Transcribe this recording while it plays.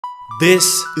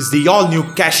This is the all-new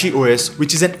CachyOS,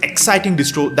 which is an exciting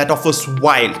distro that offers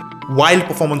wild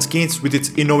performance gains with its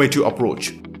innovative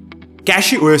approach.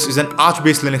 CachyOS is an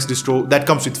Arch-based Linux distro that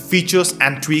comes with features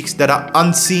and tweaks that are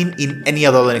unseen in any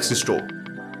other Linux distro.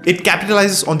 It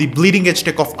capitalizes on the bleeding-edge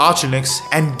tech of Arch Linux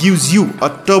and gives you a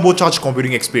turbocharged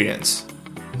computing experience.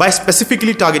 By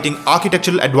specifically targeting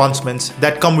architectural advancements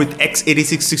that come with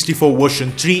x86-64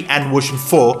 version 3 and version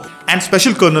 4 and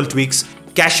special kernel tweaks,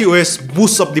 CachyOS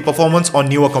boosts up the performance on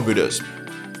newer computers.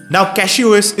 Now,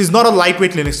 CachyOS is not a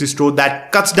lightweight Linux distro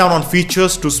that cuts down on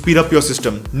features to speed up your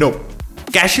system. No.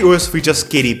 CachyOS features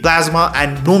KDE Plasma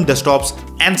and GNOME desktops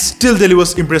and still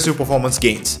delivers impressive performance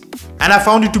gains. And I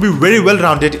found it to be very well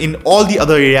rounded in all the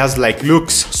other areas like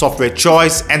looks, software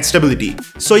choice, and stability.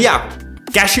 So yeah,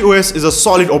 CachyOS is a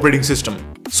solid operating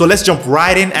system. So let's jump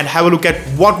right in and have a look at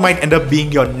what might end up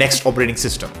being your next operating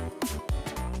system.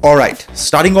 Alright,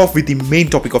 starting off with the main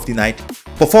topic of the night,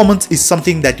 performance is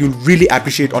something that you'll really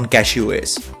appreciate on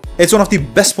CachyOS. It's one of the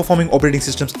best performing operating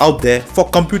systems out there for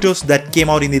computers that came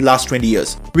out in the last 20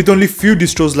 years, with only few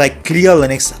distros like Clear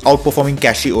Linux outperforming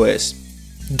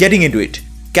CachyOS. Getting into it,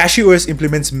 CachyOS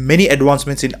implements many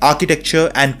advancements in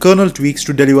architecture and kernel tweaks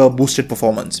to deliver boosted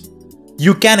performance.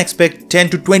 You can expect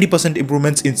 10 to 20%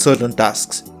 improvements in certain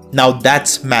tasks. Now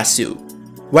that's massive.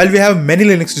 While we have many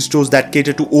Linux distros that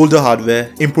cater to older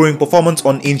hardware, improving performance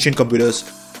on ancient computers,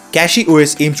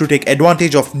 CachyOS aims to take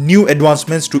advantage of new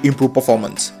advancements to improve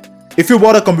performance. If you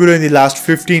bought a computer in the last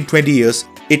 15-20 years,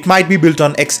 it might be built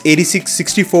on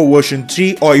x86-64 version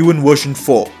 3 or even version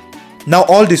 4. Now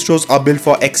all distros are built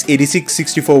for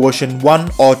x86-64 version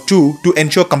 1 or 2 to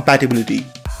ensure compatibility.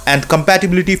 And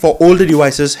compatibility for older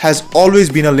devices has always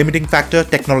been a limiting factor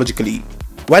technologically.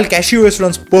 While CachyOS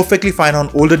runs perfectly fine on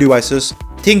older devices,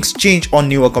 things change on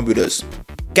newer computers.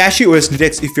 CachyOS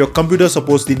detects if your computer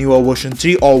supports the newer version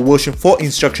 3 or version 4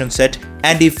 instruction set,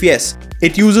 and if yes,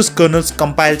 it uses kernels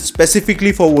compiled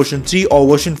specifically for version 3 or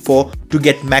version 4 to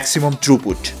get maximum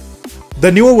throughput.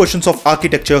 The newer versions of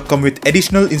architecture come with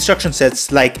additional instruction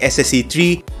sets like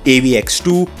SSE3,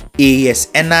 AVX2,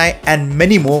 AES-NI, and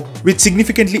many more, which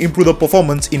significantly improve the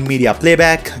performance in media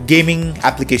playback, gaming,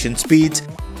 application speeds,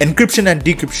 encryption and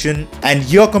decryption, and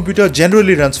your computer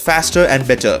generally runs faster and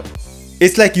better.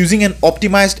 It's like using an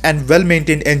optimized and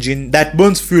well-maintained engine that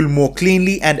burns fuel more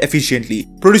cleanly and efficiently,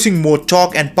 producing more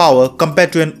torque and power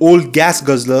compared to an old gas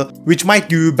guzzler which might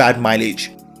give you bad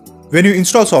mileage. When you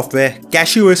install software,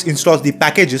 CachyOS installs the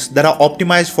packages that are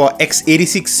optimized for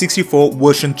x86-64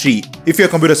 version 3 if your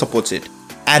computer supports it,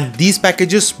 and these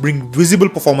packages bring visible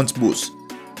performance boosts.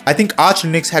 I think Arch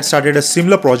Linux had started a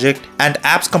similar project, and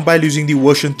apps compiled using the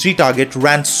version 3 target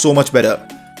ran so much better,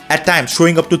 at times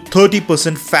showing up to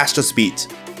 30% faster speeds.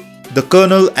 The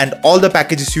kernel and all the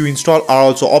packages you install are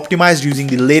also optimized using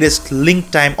the latest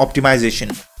link time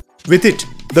optimization. With it,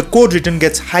 the code written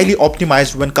gets highly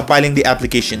optimized when compiling the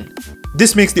application.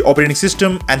 This makes the operating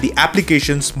system and the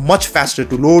applications much faster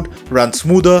to load, run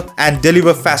smoother, and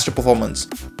deliver faster performance.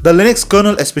 The Linux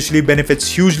kernel especially benefits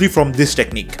hugely from this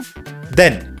technique.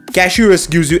 Then, CachyOS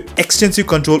gives you extensive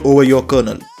control over your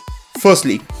kernel.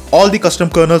 Firstly, all the custom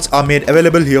kernels are made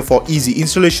available here for easy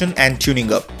installation and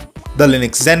tuning up. The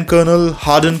Linux Zen kernel,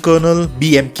 hardened kernel,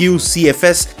 BMQ,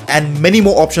 CFS, and many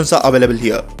more options are available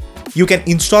here. You can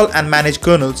install and manage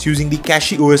kernels using the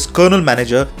CachyOS kernel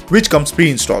manager, which comes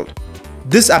pre-installed.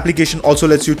 This application also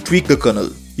lets you tweak the kernel.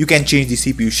 You can change the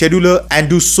CPU scheduler and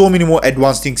do so many more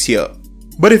advanced things here.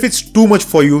 But if it's too much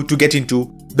for you to get into,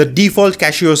 the default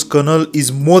CachyOS kernel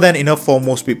is more than enough for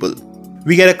most people.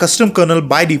 We get a custom kernel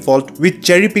by default which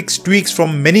cherry picks tweaks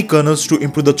from many kernels to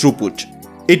improve the throughput.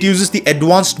 It uses the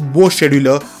advanced Bosch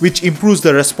scheduler, which improves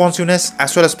the responsiveness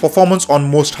as well as performance on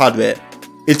most hardware.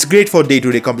 It's great for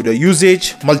day-to-day computer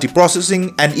usage,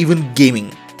 multiprocessing, and even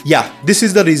gaming. Yeah, this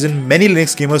is the reason many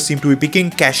Linux gamers seem to be picking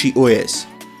CachyOS.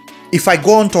 If I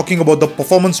go on talking about the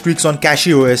performance tweaks on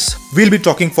CachyOS, we'll be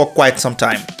talking for quite some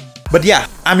time. But yeah,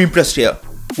 I'm impressed here.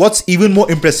 What's even more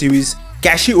impressive is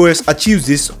CachyOS achieves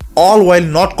this all while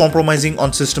not compromising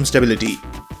on system stability.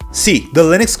 See, the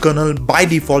Linux kernel by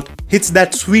default hits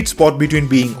that sweet spot between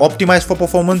being optimized for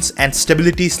performance and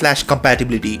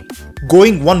stability/compatibility.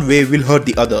 Going one way will hurt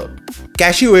the other.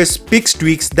 CachyOS picks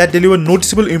tweaks that deliver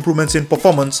noticeable improvements in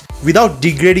performance without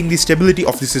degrading the stability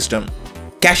of the system.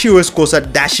 CachyOS scores a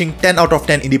dashing 10 out of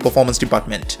 10 in the performance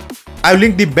department. I've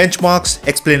linked the benchmarks,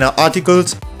 explainer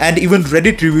articles, and even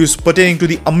Reddit reviews pertaining to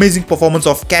the amazing performance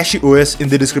of CachyOS in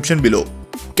the description below.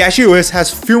 CachyOS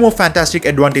has few more fantastic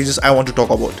advantages I want to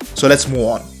talk about, so let's move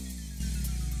on.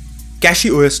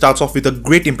 CachyOS starts off with a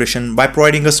great impression by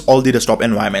providing us all the desktop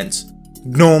environments.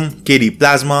 GNOME, KDE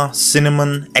Plasma,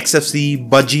 Cinnamon, XFCE,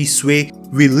 Budgie, Sway,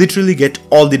 we literally get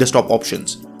all the desktop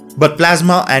options. But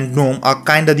Plasma and GNOME are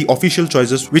kinda the official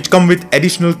choices which come with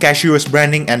additional CachyOS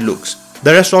branding and looks.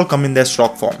 The rest all come in their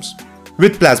stock forms.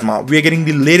 With Plasma, we are getting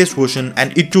the latest version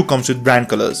and it too comes with brand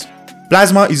colors.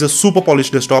 Plasma is a super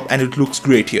polished desktop and it looks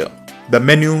great here. The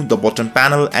menu, the button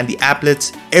panel and the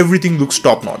applets, everything looks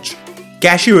top notch.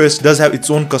 CachyOS does have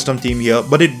its own custom theme here,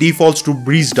 but it defaults to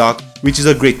Breeze Dark, which is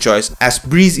a great choice as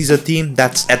Breeze is a theme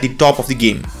that's at the top of the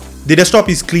game. The desktop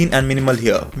is clean and minimal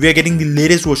here. We are getting the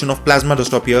latest version of Plasma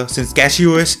desktop here since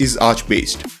CachyOS is Arch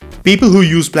based. People who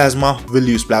use Plasma will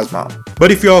use Plasma.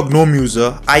 But if you're a GNOME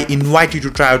user, I invite you to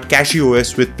try out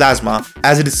CachyOS with Plasma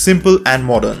as it is simple and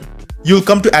modern. You'll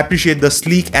come to appreciate the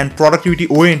sleek and productivity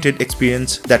oriented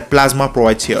experience that Plasma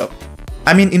provides here.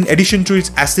 I mean, in addition to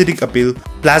its aesthetic appeal,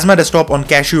 Plasma desktop on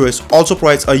CachyOS also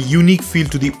provides a unique feel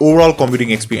to the overall computing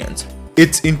experience.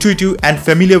 Its intuitive and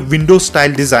familiar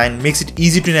Windows-style design makes it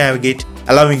easy to navigate,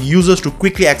 allowing users to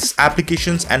quickly access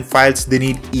applications and files they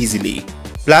need easily.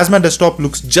 Plasma desktop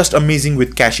looks just amazing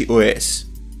with CachyOS.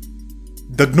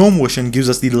 The GNOME version gives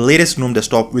us the latest GNOME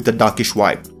desktop with a darkish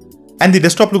vibe. And the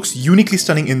desktop looks uniquely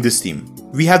stunning in this theme.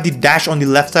 We have the dash on the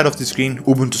left side of the screen,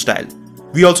 Ubuntu style.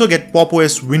 We also get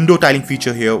PopOS window tiling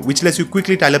feature here, which lets you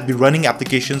quickly tile up the running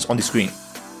applications on the screen.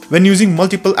 When using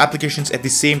multiple applications at the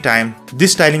same time,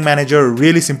 this tiling manager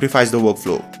really simplifies the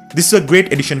workflow. This is a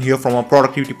great addition here from a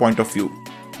productivity point of view.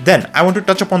 Then I want to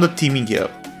touch upon the theming here.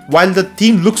 While the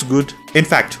theme looks good, in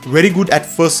fact very good at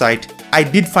first sight, I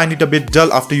did find it a bit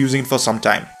dull after using it for some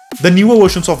time. The newer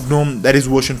versions of GNOME, that is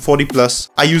version 40+,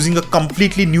 are using a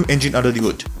completely new engine under the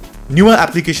hood. Newer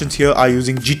applications here are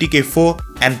using GTK4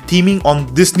 and theming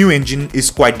on this new engine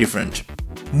is quite different.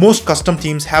 Most custom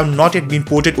themes have not yet been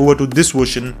ported over to this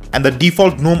version and the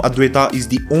default GNOME Advaita is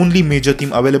the only major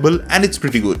theme available and it's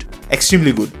pretty good,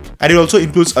 extremely good, and it also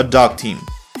includes a dark theme.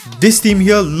 This theme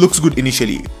here looks good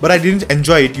initially, but I didn't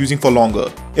enjoy it using for longer.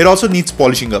 It also needs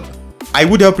polishing up. I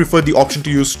would have preferred the option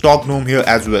to use stock GNOME here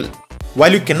as well.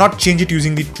 While you cannot change it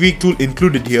using the tweak tool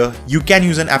included here, you can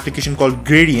use an application called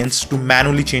Gradients to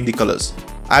manually change the colors.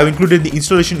 I have included the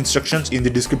installation instructions in the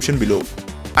description below.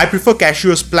 I prefer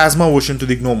CachyOS Plasma version to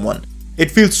the GNOME one. It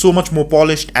feels so much more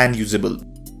polished and usable.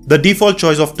 The default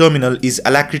choice of terminal is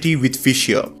Alacrity with Fish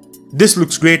here. This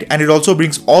looks great and it also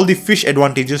brings all the Fish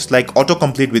advantages like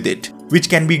autocomplete with it, which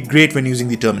can be great when using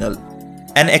the terminal.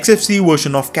 An XFCE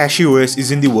version of CachyOS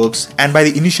is in the works and by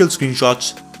the initial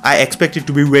screenshots, I expect it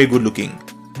to be very good looking.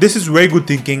 This is very good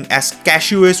thinking as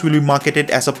CachyOS will be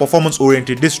marketed as a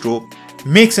performance-oriented distro.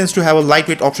 Makes sense to have a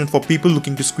lightweight option for people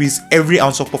looking to squeeze every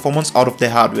ounce of performance out of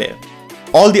their hardware.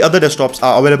 All the other desktops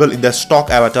are available in their stock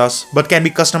avatars but can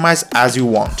be customized as you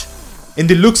want. In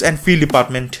the looks and feel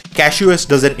department, CachyOS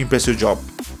does an impressive job.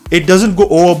 It doesn't go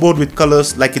overboard with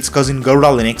colors like its cousin Garuda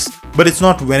Linux, but it's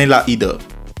not vanilla either.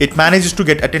 It manages to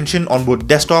get attention on both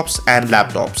desktops and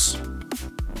laptops.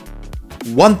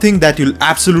 One thing that you'll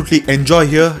absolutely enjoy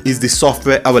here is the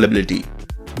software availability.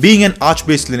 Being an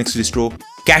Arch-based Linux distro,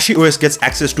 CachyOS gets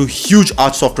access to huge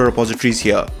Arch software repositories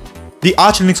here. The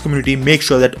Arch Linux community makes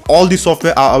sure that all the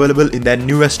software are available in their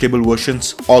newest stable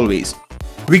versions always.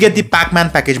 We get the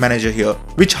Pacman package manager here,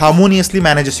 which harmoniously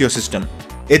manages your system.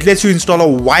 It lets you install a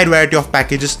wide variety of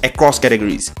packages across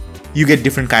categories. You get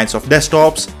different kinds of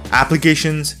desktops,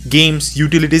 applications, games,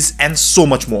 utilities, and so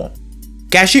much more.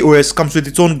 CachyOS comes with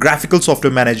its own graphical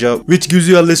software manager, which gives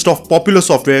you a list of popular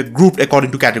software grouped according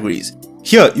to categories.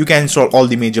 Here, you can install all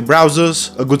the major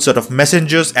browsers, a good set of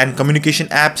messengers and communication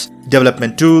apps,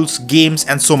 development tools, games,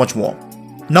 and so much more.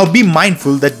 Now be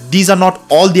mindful that these are not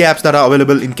all the apps that are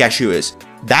available in CachyOS.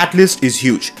 That list is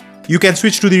huge. You can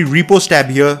switch to the repos tab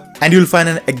here and you'll find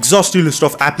an exhaustive list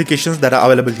of applications that are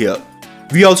available here.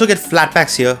 We also get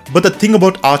Flatpaks here, but the thing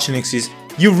about Arch Linux is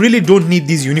you really don't need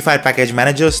these unified package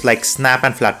managers like Snap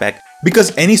and Flatpak,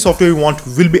 because any software you want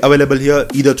will be available here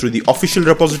either through the official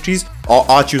repositories or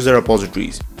Arch user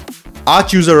repositories.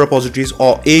 Arch user repositories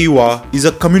or AUR is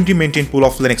a community maintained pool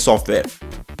of Linux software.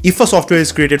 If a software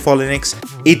is created for Linux,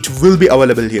 it will be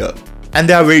available here and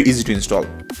they are very easy to install.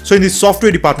 So in the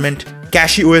software department,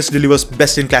 CachyOS delivers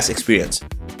best in class experience.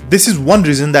 This is one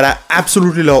reason that I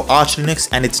absolutely love Arch Linux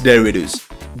and its derivatives.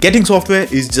 Getting software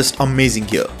is just amazing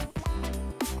here.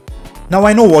 Now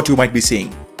I know what you might be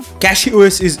saying.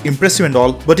 CachyOS is impressive and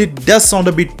all, but it does sound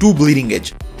a bit too bleeding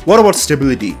edge. What about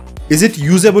stability? Is it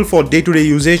usable for day-to-day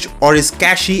usage or is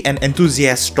Cachy an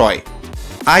enthusiast's toy?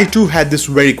 I too had this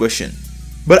very question.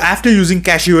 But after using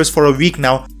CachyOS for a week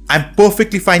now, I'm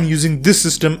perfectly fine using this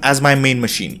system as my main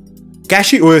machine.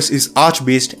 CachyOS is Arch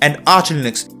based and Arch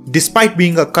Linux, despite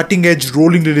being a cutting-edge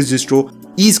rolling release distro,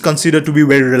 is considered to be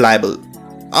very reliable.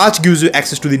 Arch gives you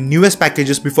access to the newest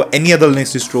packages before any other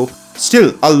Linux distro.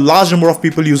 Still, a large number of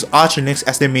people use Arch Linux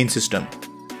as their main system.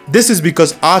 This is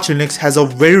because Arch Linux has a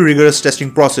very rigorous testing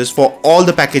process for all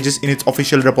the packages in its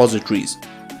official repositories.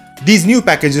 These new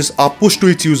packages are pushed to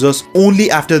its users only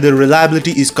after their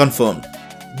reliability is confirmed.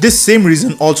 This same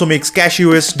reason also makes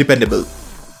CachyOS dependable.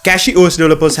 CachyOS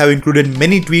developers have included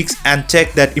many tweaks and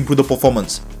tech that improve the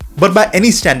performance. But by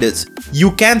any standards,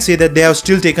 you can say that they have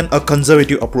still taken a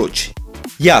conservative approach.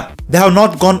 Yeah, they have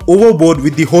not gone overboard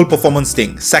with the whole performance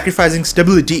thing, sacrificing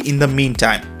stability in the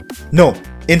meantime. No,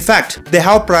 in fact, they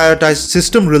have prioritized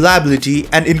system reliability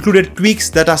and included tweaks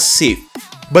that are safe.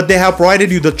 But they have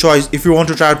provided you the choice if you want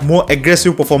to try out more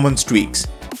aggressive performance tweaks.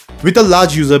 With a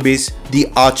large user base, the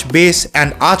Arch base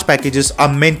and Arch packages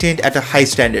are maintained at a high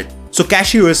standard. So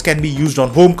CachyOS can be used on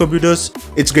home computers.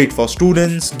 It's great for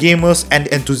students, gamers and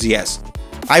enthusiasts.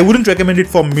 I wouldn't recommend it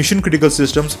for mission critical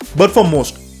systems, but for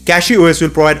most, CachyOS will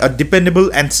provide a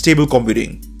dependable and stable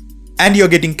computing. And you're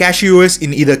getting CachyOS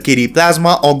in either KDE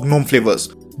Plasma or GNOME flavors,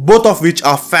 both of which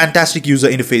are fantastic user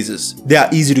interfaces. They are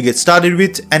easy to get started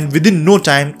with, and within no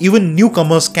time, even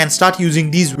newcomers can start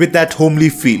using these with that homely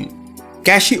feel.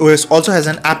 CachyOS also has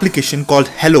an application called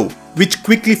Hello, which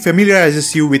quickly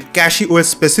familiarizes you with CachyOS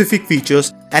specific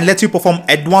features and lets you perform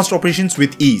advanced operations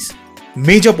with ease.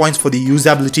 Major points for the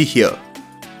usability here.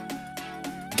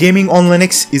 Gaming on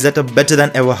Linux is at a better than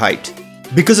ever height.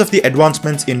 Because of the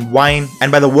advancements in Wine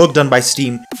and by the work done by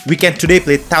Steam, we can today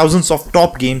play thousands of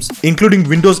top games, including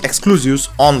Windows exclusives,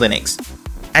 on Linux.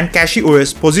 And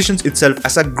CachyOS positions itself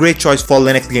as a great choice for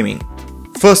Linux gaming.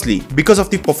 Firstly, because of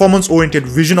the performance-oriented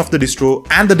vision of the distro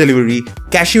and the delivery,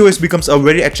 CachyOS becomes a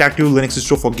very attractive Linux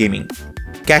distro for gaming.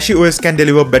 CachyOS can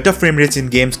deliver better frame rates in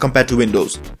games compared to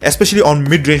Windows. Especially on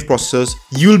mid-range processors,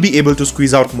 you'll be able to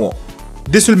squeeze out more.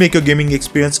 This will make your gaming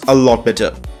experience a lot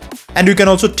better. And you can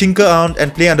also tinker around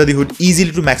and play under the hood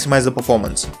easily to maximize the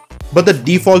performance. But the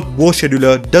default Bow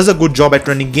scheduler does a good job at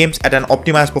running games at an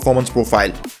optimized performance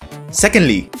profile.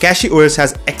 Secondly, CachyOS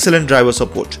has excellent driver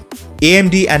support.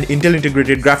 AMD and Intel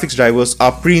integrated graphics drivers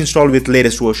are pre-installed with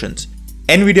latest versions.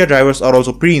 NVIDIA drivers are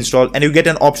also pre-installed and you get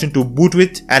an option to boot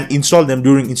with and install them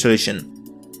during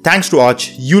installation. Thanks to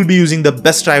Arch, you'll be using the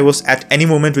best drivers at any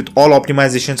moment with all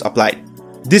optimizations applied.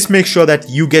 This makes sure that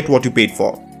you get what you paid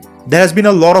for. There has been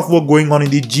a lot of work going on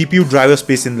in the GPU driver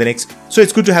space in Linux, so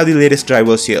it's good to have the latest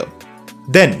drivers here.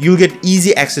 Then you'll get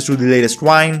easy access to the latest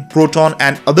Wine, Proton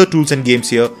and other tools and games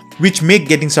here, which make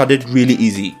getting started really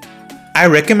easy. I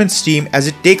recommend Steam as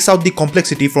it takes out the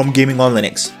complexity from gaming on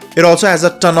Linux. It also has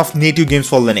a ton of native games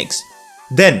for Linux.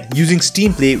 Then, using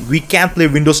Steam Play, we can play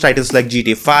Windows titles like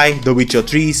GTA 5, The Witcher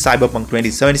 3, Cyberpunk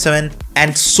 2077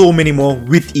 and so many more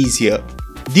with ease here.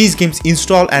 These games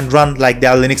install and run like they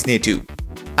are Linux native.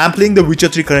 I'm playing The Witcher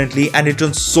 3 currently and it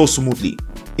runs so smoothly.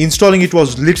 Installing it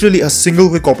was literally a single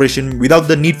click operation without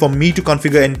the need for me to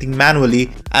configure anything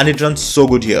manually, and it runs so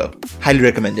good here. Highly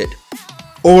recommend it.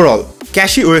 Overall,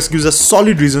 CachyOS gives us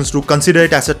solid reasons to consider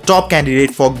it as a top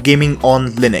candidate for gaming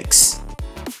on Linux.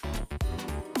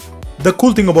 The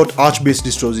cool thing about Arch-based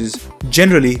distros is,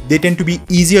 generally, they tend to be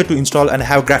easier to install and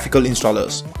have graphical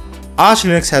installers. Arch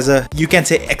Linux has a, you can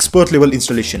say, expert level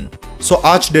installation. So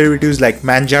Arch derivatives like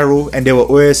Manjaro,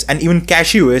 EndeavourOS and even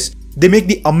CachyOS, they make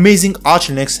the amazing Arch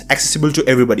Linux accessible to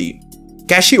everybody.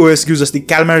 CachyOS gives us the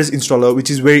Calmaris installer,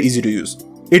 which is very easy to use.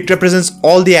 It represents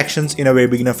all the actions in a very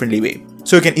beginner friendly way.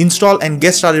 So you can install and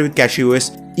get started with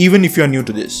CachyOS even if you are new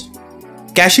to this.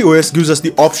 CachyOS gives us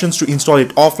the options to install it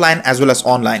offline as well as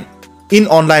online. In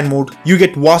online mode, you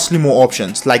get vastly more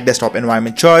options like desktop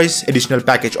environment choice, additional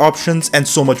package options and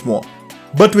so much more.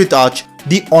 But with Arch,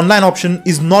 the online option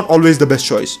is not always the best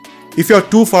choice. If you are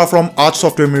too far from Arch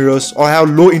software mirrors or have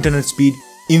low internet speed,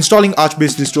 installing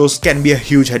Arch-based distros can be a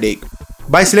huge headache.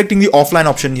 By selecting the offline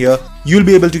option here, you'll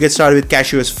be able to get started with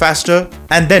CachyOS faster,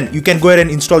 and then you can go ahead and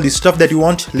install the stuff that you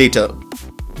want later.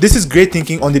 This is great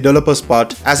thinking on the developer's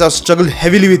part, as I've struggled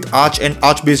heavily with Arch and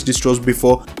Arch-based distros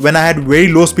before when I had very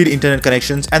low speed internet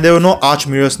connections and there were no Arch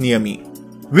mirrors near me.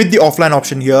 With the offline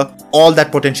option here, all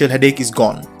that potential headache is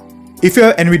gone. If you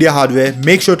have NVIDIA hardware,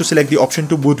 make sure to select the option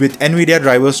to boot with NVIDIA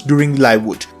drivers during the live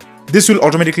boot. This will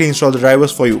automatically install the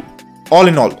drivers for you. All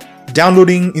in all,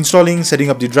 downloading, installing, setting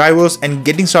up the drivers and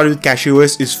getting started with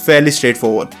CachyOS is fairly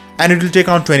straightforward, and it will take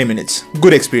around 20 minutes.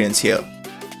 Good experience here.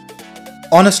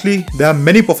 Honestly, there are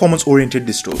many performance-oriented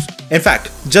distros. In fact,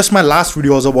 just my last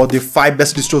video was about the 5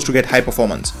 best distros to get high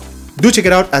performance. Do check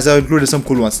it out as I've included some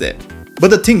cool ones there. But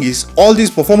the thing is, all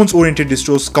these performance-oriented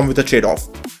distros come with a trade-off.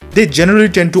 They generally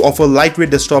tend to offer lightweight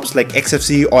desktops like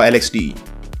XFC or LXDE.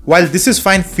 While this is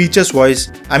fine features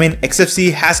wise, I mean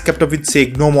XFCE has kept up with say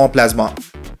GNOME or Plasma.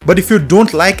 But if you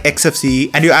don't like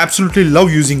XFCE and you absolutely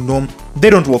love using GNOME,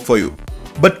 they don't work for you.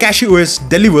 But CachyOS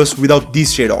delivers without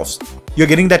these trade-offs. You're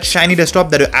getting that shiny desktop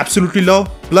that you absolutely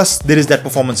love, plus there is that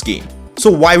performance gain.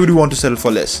 So why would you want to settle for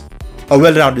less? A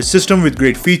well-rounded system with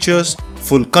great features,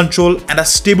 full control, and a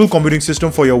stable computing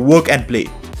system for your work and play.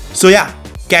 So yeah,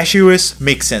 CachyOS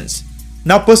makes sense.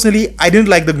 Now personally, I didn't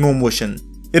like the GNOME version.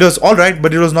 It was alright,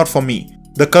 but it was not for me.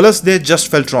 The colors there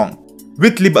just felt wrong.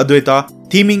 With libadwaita,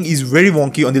 theming is very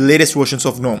wonky on the latest versions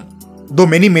of GNOME, though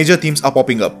many major themes are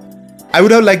popping up. I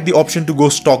would have liked the option to go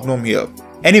stock GNOME here.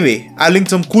 Anyway, I'll link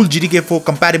some cool GTK4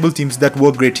 compatible themes that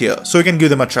work great here, so you can give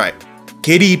them a try.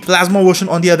 KDE Plasma version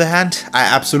on the other hand, I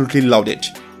absolutely loved it.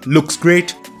 Looks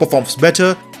great, performs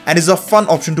better, and is a fun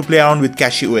option to play around with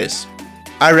CachyOS.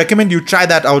 I recommend you try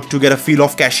that out to get a feel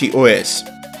of CachyOS.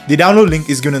 The download link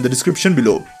is given in the description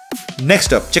below.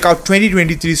 Next up, check out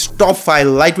 2023's top 5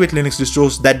 lightweight Linux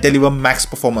distros that deliver max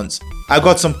performance. I've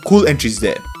got some cool entries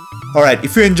there. Alright,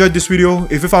 if you enjoyed this video,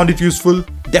 if you found it useful,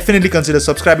 definitely consider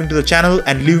subscribing to the channel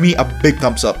and leave me a big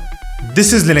thumbs up.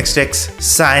 This is Linux Techs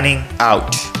signing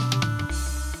out.